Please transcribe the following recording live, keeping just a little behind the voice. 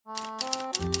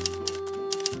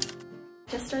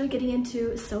started getting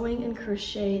into sewing and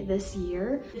crochet this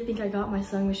year. I think I got my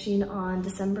sewing machine on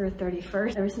December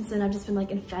 31st. Ever since then, I've just been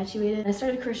like infatuated. I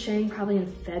started crocheting probably in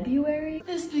February.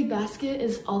 This big basket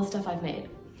is all the stuff I've made.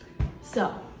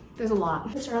 So there's a lot. I'm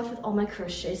gonna start off with all my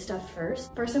crochet stuff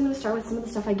first. First, I'm gonna start with some of the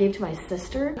stuff I gave to my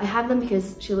sister. I have them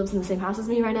because she lives in the same house as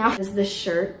me right now. This is this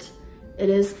shirt. It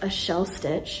is a shell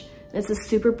stitch. It's a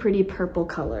super pretty purple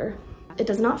color. It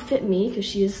does not fit me because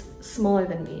she is smaller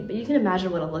than me, but you can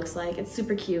imagine what it looks like. It's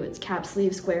super cute. It's cap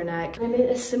sleeve, square neck. I made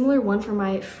a similar one for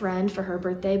my friend for her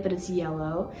birthday, but it's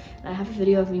yellow. And I have a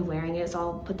video of me wearing it, so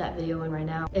I'll put that video in right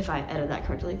now if I edit that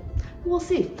correctly. We'll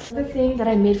see. Another thing that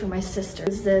I made for my sister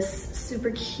is this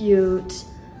super cute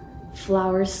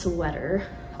flower sweater.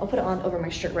 I'll put it on over my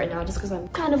shirt right now just because I'm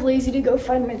kind of lazy to go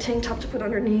find my tank top to put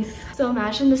underneath. So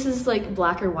imagine this is like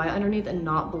black or white underneath and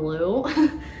not blue.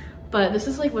 But this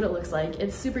is like what it looks like.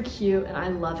 It's super cute and I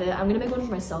love it. I'm gonna make one for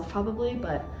myself probably,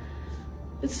 but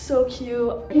it's so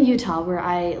cute. In Utah, where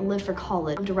I lived for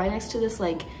college, I lived right next to this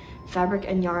like fabric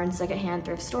and yarn secondhand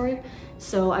thrift store.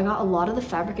 So I got a lot of the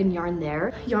fabric and yarn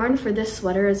there. Yarn for this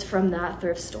sweater is from that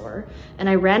thrift store. And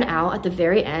I ran out at the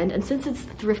very end. And since it's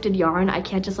thrifted yarn, I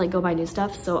can't just like go buy new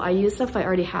stuff. So I used stuff I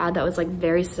already had that was like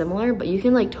very similar, but you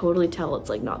can like totally tell it's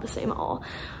like not the same at all.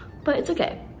 But it's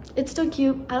okay. It's still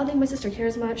cute. I don't think my sister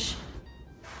cares much.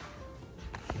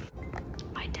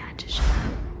 My dad just showed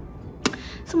up.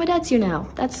 So my dad's here now.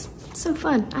 That's so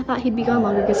fun. I thought he'd be gone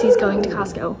longer because he's going to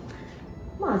Costco.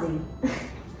 Mozzie.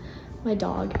 My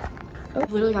dog. Oh,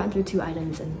 I've literally gotten through 2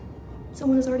 items and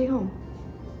someone is already home.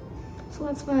 So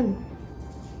that's fun.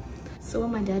 So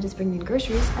when my dad is bringing in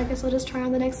groceries, I guess I'll just try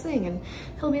on the next thing and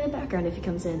he'll be in the background if he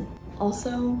comes in.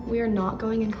 Also, we are not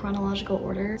going in chronological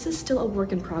order. This is still a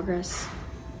work in progress.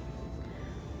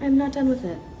 I'm not done with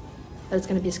it, but it's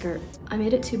gonna be a skirt. I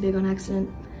made it too big on accident,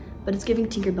 but it's giving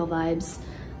Tinkerbell vibes.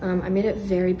 I made it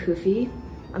very poofy.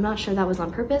 I'm not sure that was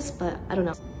on purpose, but I don't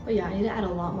know. But yeah, I need to add a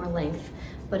lot more length,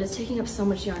 but it's taking up so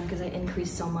much yarn because I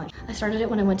increased so much. I started it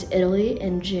when I went to Italy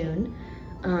in June,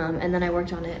 and then I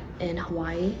worked on it in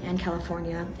Hawaii and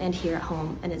California and here at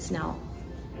home, and it's now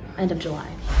end of July.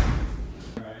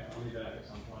 All right, I'll be back at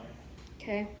some point.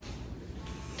 Okay.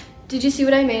 Did you see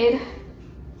what I made?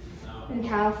 In No.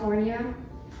 California?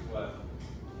 What?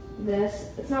 This.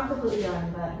 It's not completely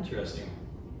done, but Interesting.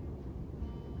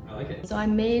 I like it. so I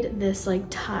made this like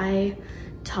tie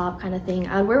top kind of thing.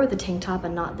 I would wear it with a tank top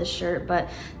and not this shirt, but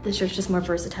this shirt's just more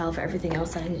versatile for everything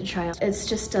else that I need to try on. It's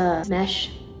just a mesh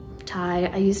tie.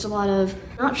 I used a lot of,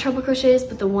 not treble crochets,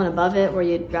 but the one above it where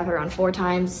you wrap it around 4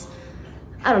 times.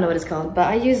 I don't know what it's called, but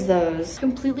I used those.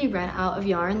 Completely ran out of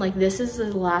yarn. Like this is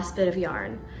the last bit of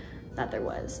yarn that there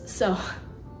was. So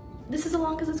this is as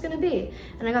long as it's gonna be.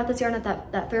 And I got this yarn at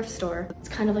that thrift store. It's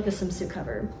kind of like a swimsuit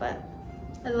cover, but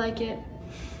I like it.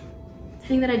 The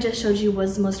thing that I just showed you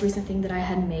was the most recent thing that I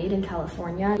had made in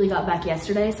California. We got back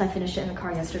yesterday, so I finished it in the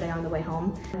car yesterday on the way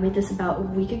home. I made this about a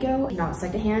week ago, not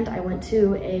secondhand. I went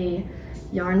to a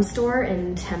yarn store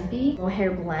in Tempe,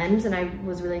 Mohair Blends, and I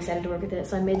was really excited to work with it.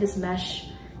 So I made this mesh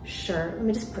shirt. Let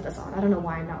me just put this on. I don't know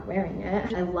why I'm not wearing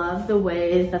it. I love the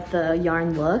way that the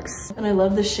yarn looks and I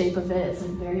love the shape of it. It's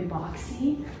like very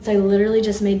boxy. So I literally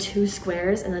just made 2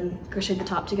 squares and then crocheted the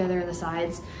top together and the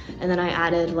sides. And then I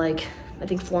added like, I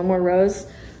think 4 more rows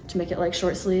to make it like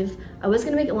short sleeve. I was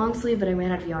gonna make it long sleeve, but I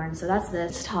ran out of yarn. So that's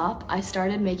this top I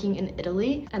started making in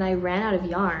Italy and I ran out of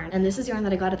yarn. And this is yarn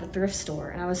that I got at the thrift store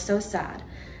and I was so sad.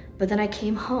 But then I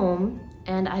came home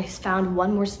and I found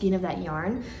 1 more skein of that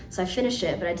yarn. So I finished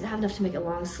it, but I didn't have enough to make it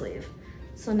long sleeve.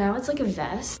 So now it's like a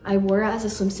vest. I wore it as a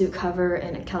swimsuit cover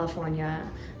in California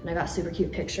and I got super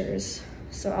cute pictures.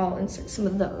 So I'll insert some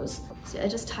of those. So it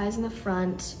just ties in the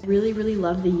front. Really, really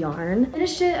love the yarn. I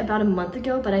finished it about a month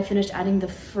ago, but I finished adding the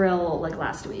frill like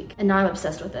last week. And now I'm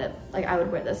obsessed with it. Like I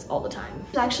would wear this all the time.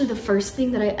 It's actually the first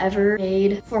thing that I ever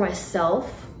made for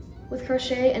myself with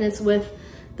crochet, and it's with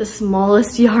the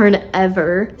smallest yarn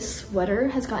ever. This sweater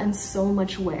has gotten so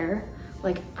much wear.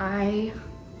 Like I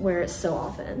wear it so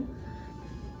often.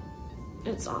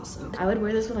 It's awesome. I would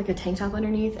wear this with like a tank top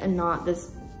underneath and not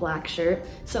this black shirt.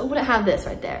 So it wouldn't have this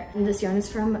right there. And this yarn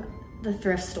is from the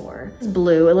thrift store. It's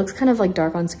blue. It looks kind of like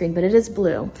dark on screen, but it is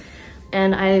blue.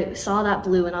 And I saw that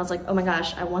blue and I was like, oh my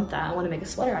gosh, I want that. I want to make a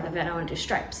sweater out of it. I want to do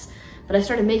stripes. But I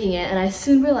started making it and I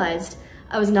soon realized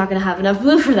I was not gonna have enough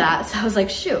blue for that. So I was like,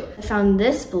 shoot. I found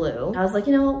this blue. I was like,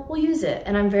 you know, we'll use it.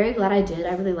 And I'm very glad I did.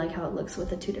 I really like how it looks with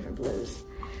the 2 different blues.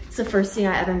 It's the first thing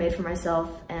I ever made for myself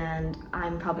and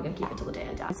I'm probably gonna keep it till the day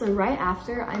I die. So right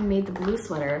after I made the blue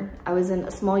sweater, I was in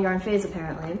a small yarn phase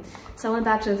apparently. So I went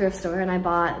back to the thrift store and I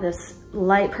bought this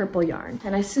light purple yarn.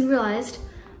 And I soon realized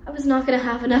I was not gonna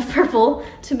have enough purple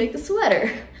to make the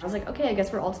sweater. I was like, okay, I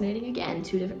guess we're alternating again,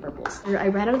 2 different purples. I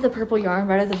ran out of the purple yarn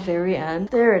right at the very end.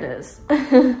 There it is.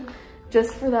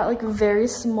 Just for that like very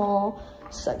small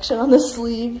section on the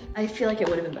sleeve. I feel like it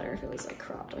would have been better if it was like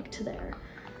cropped like to there.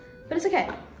 But it's okay.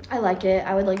 I like it.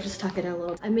 I would like just tuck it in a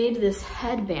little. I made this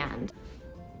headband.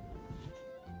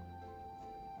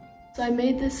 So I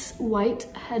made this white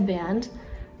headband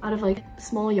out of like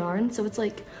small yarn. So it's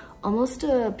like almost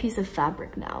a piece of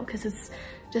fabric now because it's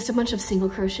just a bunch of single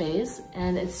crochets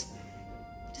and it's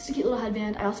just a cute little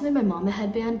headband. I also made my mom a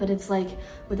headband, but it's like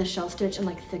with a shell stitch and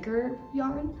like thicker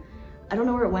yarn. I don't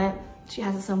know where it went. She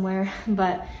has it somewhere,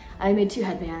 but I made 2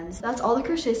 headbands. That's all the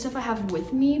crochet stuff I have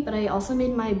with me, but I also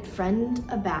made my friend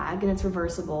a bag and it's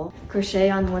reversible. Crochet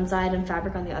on one side and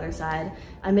fabric on the other side.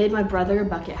 I made my brother a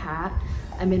bucket hat.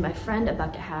 I made my friend a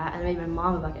bucket hat and I made my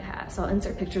mom a bucket hat. So I'll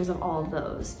insert pictures of all of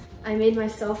those. I made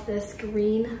myself this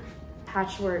green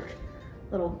patchwork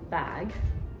little bag.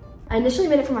 I initially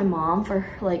made it for my mom for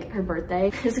like her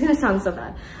birthday. This is gonna sound so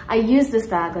bad. I used this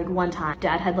bag like one time.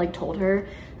 Dad had like told her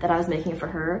that I was making it for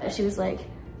her. And she was like,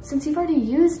 since you've already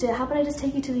used it, how about I just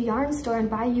take you to the yarn store and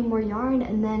buy you more yarn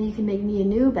and then you can make me a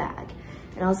new bag.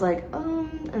 And I was like,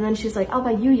 and then she's like, I'll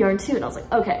buy you yarn too. And I was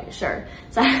like, okay, sure.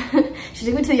 So she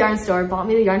took me to the yarn store, bought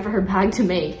me the yarn for her bag to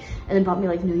make, and then bought me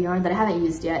like new yarn that I haven't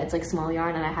used yet. It's like small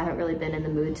yarn and I haven't really been in the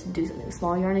mood to do something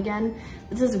small yarn again.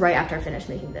 This is right after I finished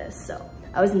making this. So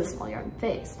I was in the small yarn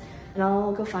phase. And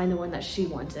I'll go find the one that she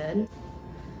wanted.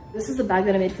 This is the bag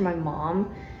that I made for my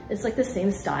mom. It's like the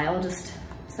same style, just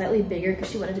slightly bigger because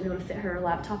she wanted to be able to fit her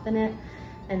laptop in it.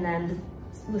 And then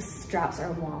the straps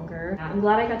are longer. I'm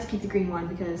glad I got to keep the green one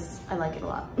because I like it a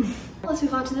lot. Let's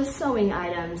move on to the sewing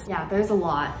items. Yeah, there's a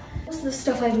lot. Most of the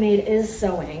stuff I've made is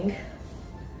sewing,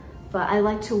 but I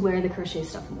like to wear the crochet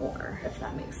stuff more, if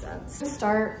that makes sense. Let's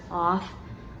start off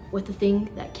with the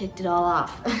thing that kicked it all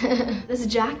off. This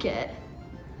jacket.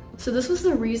 So this was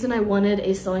the reason I wanted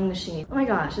a sewing machine. Oh my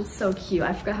gosh, it's so cute.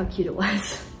 I forgot how cute it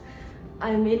was.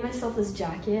 I made myself this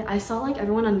jacket. I saw like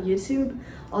everyone on YouTube,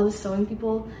 all the sewing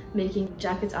people making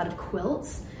jackets out of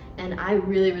quilts. And I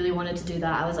really, really wanted to do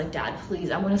that. I was like, Dad,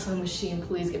 please, I want a sewing machine.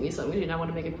 Please get me a sewing machine. I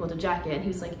want to make a quilted jacket. And he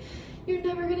was like, you're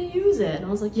never gonna use it. And I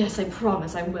was like, yes, I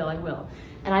promise, I will.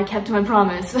 And I kept my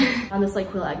promise on this like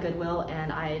quilt at Goodwill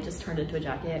and I just turned it into a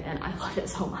jacket and I love it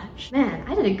so much. Man,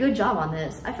 I did a good job on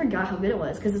this. I forgot how good it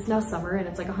was because it's now summer and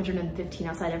it's like 115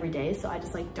 outside every day. So I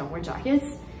just like don't wear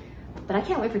jackets. But I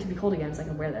can't wait for it to be cold again so I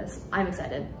can wear this. I'm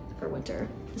excited for winter.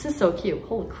 This is so cute,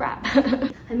 holy crap.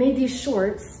 I made these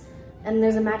shorts and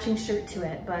there's a matching shirt to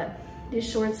it, but these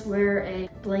shorts were a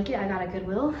blanket I got at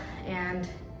Goodwill and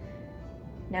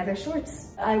now they're shorts.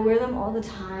 I wear them all the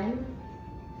time.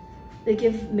 They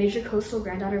give major coastal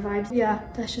granddaughter vibes. Yeah,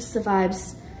 that's just the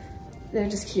vibes. They're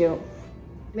just cute.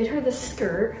 I made her this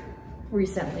skirt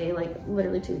recently, like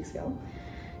literally 2 weeks ago,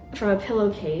 from a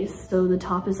pillowcase. So the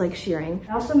top is like shearing.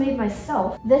 I also made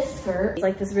myself this skirt. It's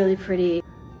like this really pretty,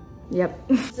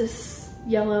 this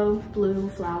yellow, blue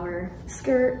flower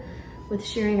skirt with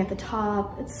shearing at the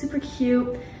top. It's super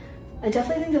cute. I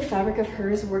definitely think the fabric of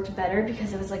hers worked better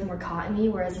because it was like more cottony,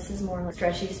 whereas this is more like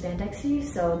stretchy spandexy.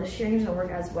 So the shearing didn't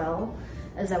work as well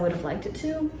as I would have liked it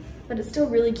to, but it's still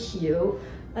really cute.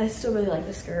 I still really like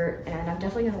the skirt and I'm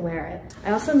definitely gonna wear it.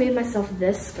 I also made myself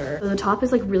this skirt. So the top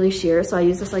is like really sheer, so I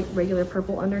use this like regular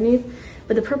purple underneath,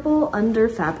 but the purple under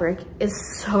fabric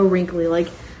is so wrinkly. Like,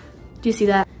 do you see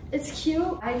that? It's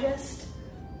cute, I just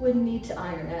would need to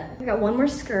iron it. I got one more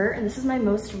skirt and this is my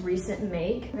most recent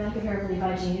make. I like a pair of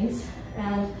Levi jeans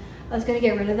and I was gonna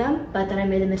get rid of them, but then I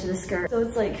made them into the skirt. So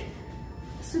it's like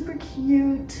super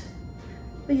cute,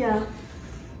 but yeah.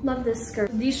 Love this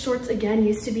skirt. These shorts again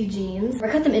used to be jeans.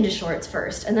 I cut them into shorts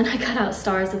first and then I cut out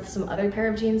stars with some other pair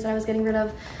of jeans that I was getting rid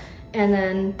of and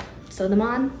then sewed them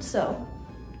on. So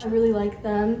I really like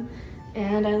them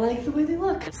and I like the way they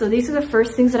look. So these are the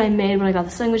first things that I made when I got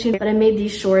the sewing machine, but I made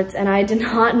these shorts and I did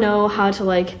not know how to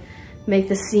like make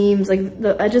the seams, like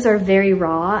the edges are very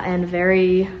raw and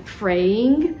very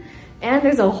fraying and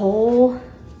there's a hole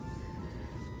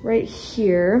right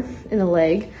here in the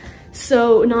leg.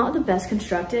 So not the best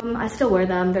constructed. I still wear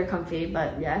them, they're comfy,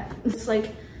 but yeah. It's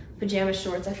like pajama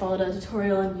shorts. I followed a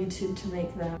tutorial on YouTube to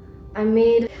make them. I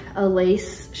made a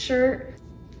lace shirt.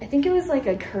 I think it was like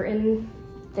a curtain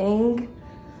thing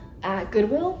at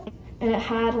Goodwill. And it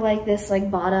had like this like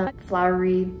bottom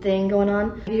flowery thing going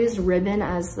on. I used ribbon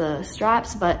as the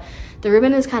straps, but the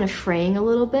ribbon is kind of fraying a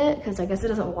little bit because I guess it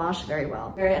doesn't wash very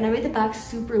well. And I made the back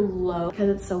super low because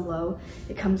it's so low.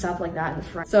 It comes up like that in the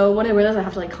front. So when I wear this, I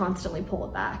have to like constantly pull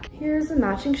it back. Here's a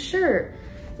matching shirt.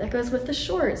 that goes with the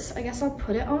shorts. I guess I'll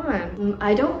put it on.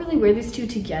 I don't really wear these two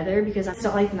together because I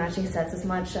don't like matching sets as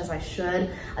much as I should.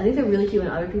 I think they're really cute on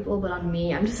other people, but on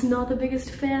me, I'm just not the biggest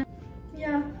fan.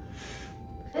 Yeah.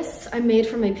 This I made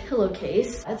from a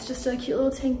pillowcase. It's just a cute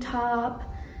little tank top.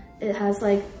 It has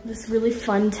like this really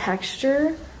fun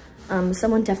texture.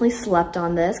 Someone definitely slept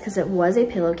on this because it was a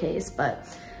pillowcase, but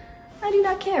I do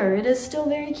not care. It is still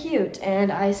very cute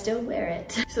and I still wear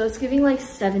it. So it's giving like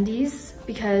 70s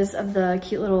because of the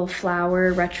cute little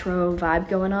flower retro vibe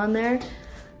going on there.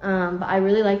 But I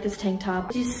really like this tank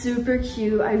top. She's super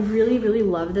cute. I really, really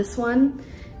love this one.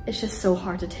 It's just so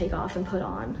hard to take off and put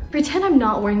on. Pretend I'm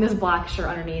not wearing this black shirt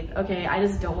underneath, okay? I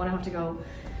just don't wanna have to go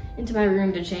into my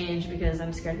room to change because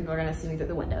I'm scared people are gonna see me through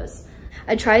the windows.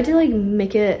 I tried to like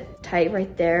make it tight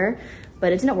right there,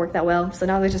 but it didn't work that well. So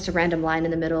now there's just a random line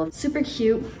in the middle. Super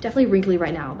cute, definitely wrinkly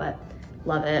right now, but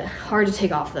love it. Hard to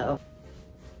take off though.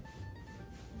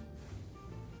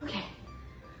 Okay,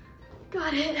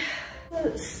 got it.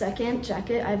 The second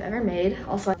jacket I've ever made,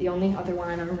 also the only other one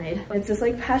I've ever made. It's this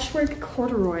like patchwork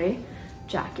corduroy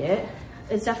jacket.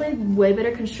 It's definitely way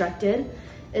better constructed.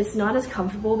 It's not as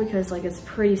comfortable because like it's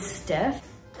pretty stiff.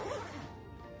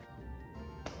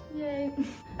 Yay.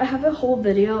 I have a whole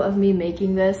video of me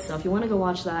making this, so if you want to go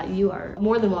watch that, you are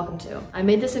more than welcome to. I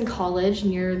made this in college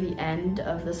near the end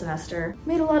of the semester.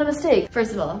 Made a lot of mistakes.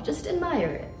 First of all, just admire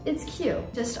it. It's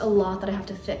cute. Just a lot that I have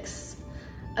to fix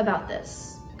about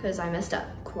this because I messed up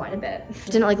quite a bit.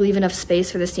 Didn't like leave enough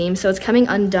space for the seam, so it's coming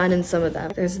undone in some of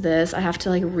them. There's this, I have to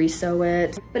like re-sew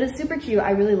it. But it's super cute, I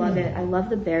really love it. I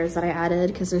love the bears that I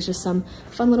added because there's just some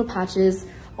fun little patches.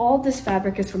 All this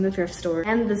fabric is from the thrift store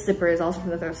and the zipper is also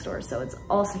from the thrift store, so it's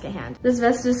all secondhand. This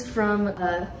vest is from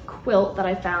a quilt that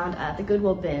I found at the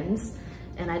Goodwill bins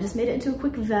and I just made it into a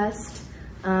quick vest.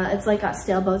 It's like got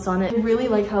sailboats on it. I really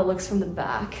like how it looks from the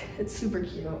back. It's super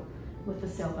cute with the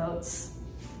sailboats.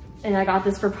 And I got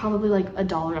this for probably like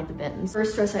 $1 at the bins.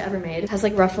 First dress I ever made. It has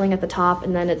like ruffling at the top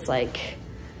and then it's like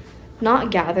not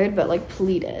gathered but like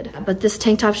pleated. But this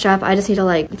tank top strap, I just need to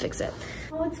like fix it.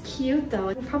 Oh, it's cute though.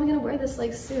 I'm probably gonna wear this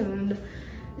like soon.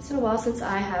 It's been a while since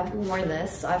I have worn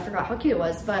this, so I forgot how cute it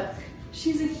was, but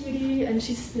she's a cutie and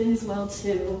she spins well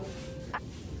too.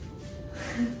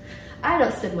 I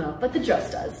don't spin well, but the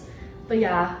dress does. But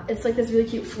yeah, it's like this really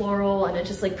cute floral and it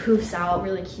just like poofs out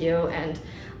really cute and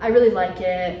I really like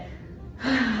it.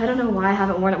 I don't know why I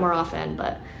haven't worn it more often,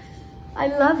 but I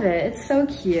love it. It's so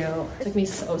cute. It took me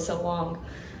so long.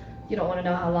 You don't want to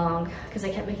know how long because I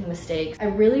kept making mistakes. I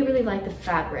really, really like the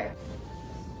fabric.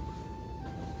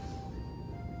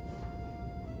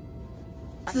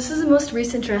 So this is the most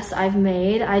recent dress I've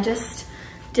made. I just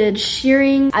did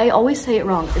shearing. I always say it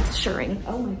wrong. It's shirring.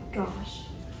 Oh my gosh.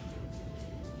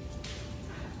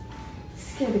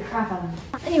 Scared the crap out of me.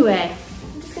 Anyway,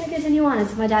 I'm just gonna continue on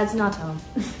as if my dad's not home.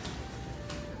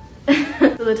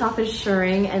 So the top is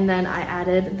shirring and then I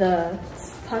added the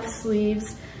puff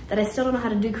sleeves that I still don't know how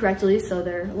to do correctly, so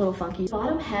they're a little funky.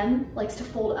 Bottom hem likes to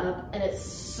fold up and it's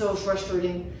so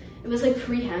frustrating. It was like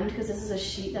pre-hemmed because this is a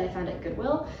sheet that I found at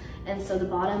Goodwill. And so the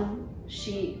bottom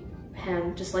sheet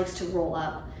hem just likes to roll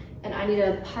up and I need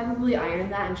to probably iron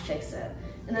that and fix it.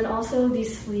 And then also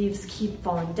these sleeves keep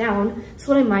falling down.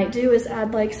 So what I might do is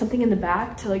add like something in the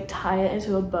back to like tie it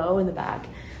into a bow in the back.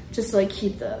 Just to like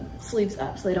keep the sleeves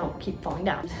up so they don't keep falling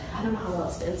down. I don't know how well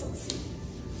it spins, let's see.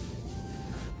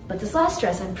 But this last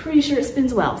dress, I'm pretty sure it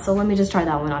spins well. So let me just try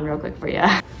that one on real quick for you.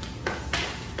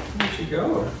 Where'd she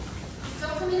go? Still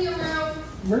from in your room.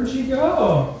 Where'd she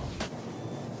go?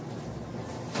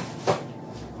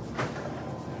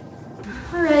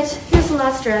 All right, here's the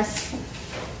last dress.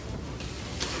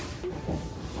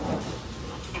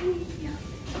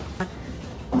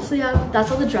 So yeah, that's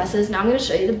all the dresses. Now I'm gonna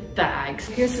show you the bags.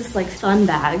 Here's this like fun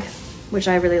bag, which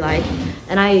I really like.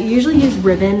 And I usually use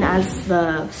ribbon as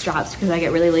the straps because I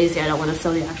get really lazy. I don't want to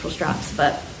sew the actual straps,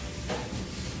 but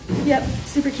yep,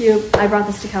 super cute. I brought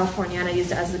this to California and I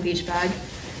used it as the beach bag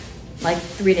like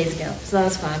 3 days ago. So that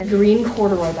was fun. A green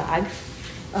corduroy bag.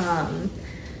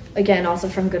 Again, also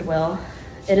from Goodwill.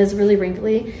 It is really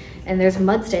wrinkly and there's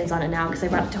mud stains on it now because I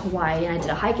brought it to Hawaii and I did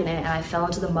a hike in it and I fell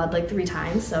into the mud like 3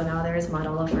 times. So now there is mud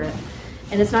all over it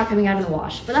and it's not coming out of the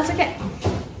wash, but that's okay.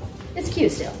 It's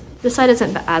cute still. This side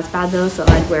isn't as bad though, so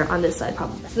I'd wear on this side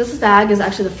probably. So this bag is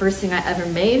actually the first thing I ever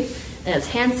made and it's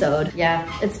hand sewed.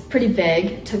 Yeah, it's pretty big.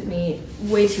 It took me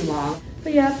way too long.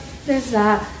 But yeah, there's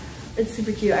that. It's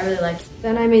super cute, I really like it.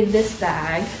 Then I made this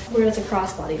bag where it's a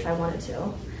crossbody if I wanted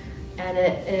to. And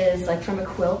it is like from a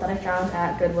quilt that I found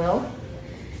at Goodwill.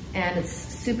 and it's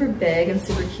super big and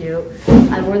super cute.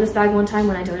 I wore this bag one time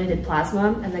when I donated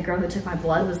plasma, and the girl who took my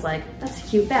blood was like, that's a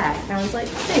cute bag. And I was like,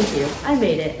 thank you, I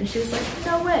made it. And she was like,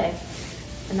 no way.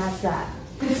 And that's that.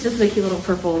 It's just a cute little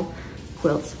purple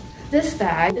quilt. This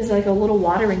bag is like a little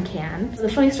watering can. So the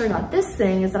funny story about this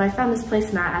thing is that I found this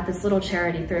placemat at this little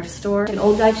charity thrift store. An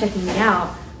old guy checking me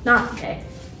out, not okay.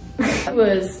 I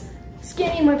was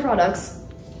scanning my products.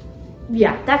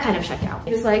 Yeah, that kind of checkout.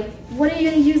 He was like, what are you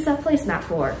gonna use that placemat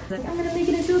for? I was like, I'm gonna make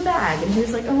it into a bag. And he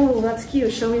was like, oh, that's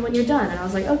cute, show me when you're done. And I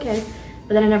was like, okay.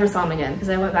 But then I never saw him again because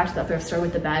I went back to that thrift store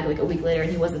with the bag like a week later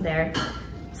and he wasn't there.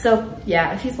 So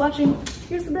yeah, if he's watching,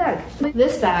 here's the bag.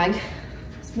 This bag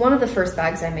is one of the first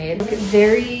bags I made. It's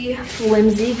very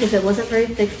flimsy because it wasn't very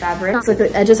thick fabric. It's like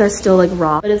the edges are still like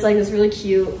raw, but it's like this really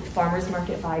cute farmer's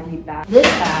market vibe bag. This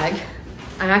bag,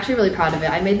 I'm actually really proud of it.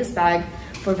 I made this bag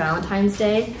for Valentine's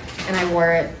Day and I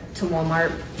wore it to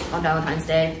Walmart on Valentine's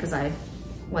Day because I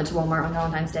went to Walmart on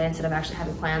Valentine's Day instead of actually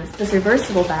having plans. This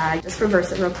reversible bag, just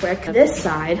reverse it real quick. This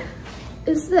side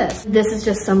is this. This is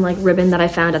just some like ribbon that I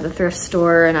found at the thrift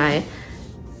store and I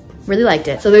really liked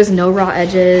it. So there's no raw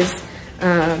edges.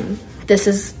 This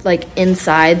is like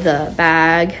inside the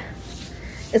bag.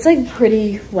 It's like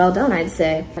pretty well done, I'd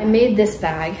say. I made this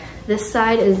bag. This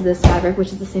side is this fabric, which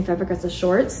is the same fabric as the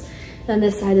shorts. Then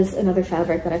this side is another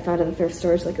fabric that I found at the thrift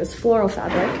store, like this floral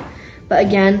fabric. But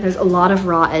again, there's a lot of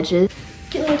raw edges.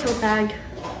 Cute little tote bag.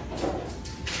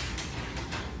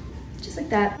 Just like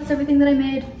that. That's everything that I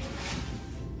made.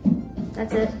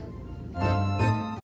 That's it.